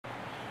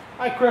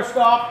Hi,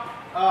 Christoph.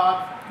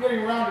 Getting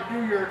around to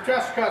do your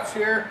test cuts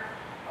here.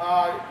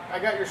 I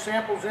got your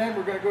samples in.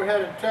 We're going to go ahead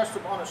and test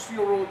them on a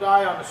steel rule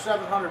die on the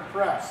 700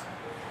 press.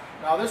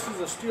 Now this is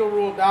a steel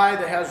rule die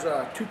that has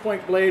a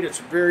 2-point blade. It's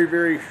a very,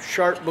 very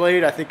sharp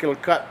blade. I think it'll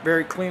cut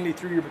very cleanly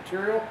through your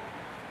material.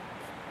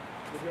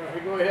 We're going to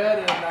go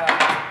ahead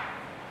and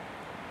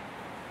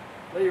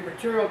lay your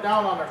material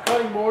down on our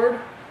cutting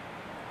board.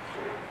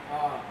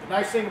 The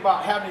nice thing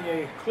about having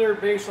a clear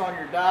base on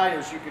your die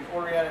is you can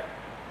orient it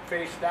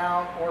face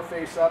down or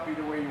face up,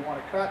 either way you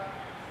want to cut.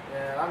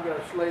 And I'm going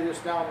to lay this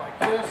down like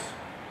this,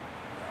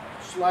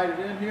 slide it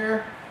in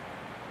here,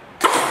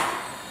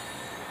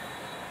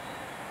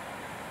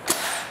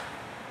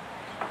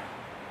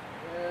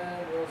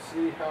 and we'll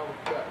see how we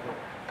cut here.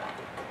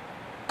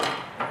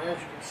 And as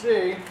you can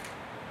see,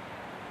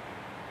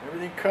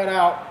 everything cut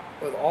out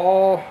with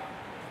all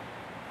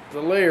the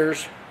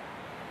layers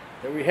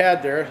that we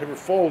had there. They were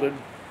folded,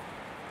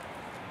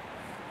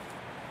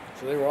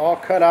 so they were all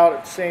cut out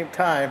at the same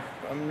time.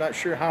 I'm not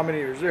sure how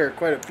many was there,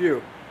 quite a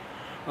few.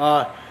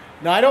 Now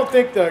I don't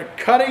think the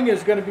cutting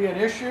is going to be an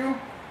issue.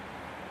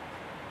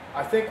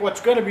 I think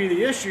what's going to be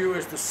the issue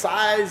is the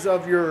size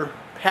of your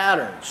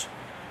patterns.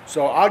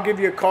 So I'll give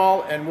you a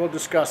call and we'll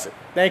discuss it.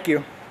 Thank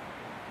you.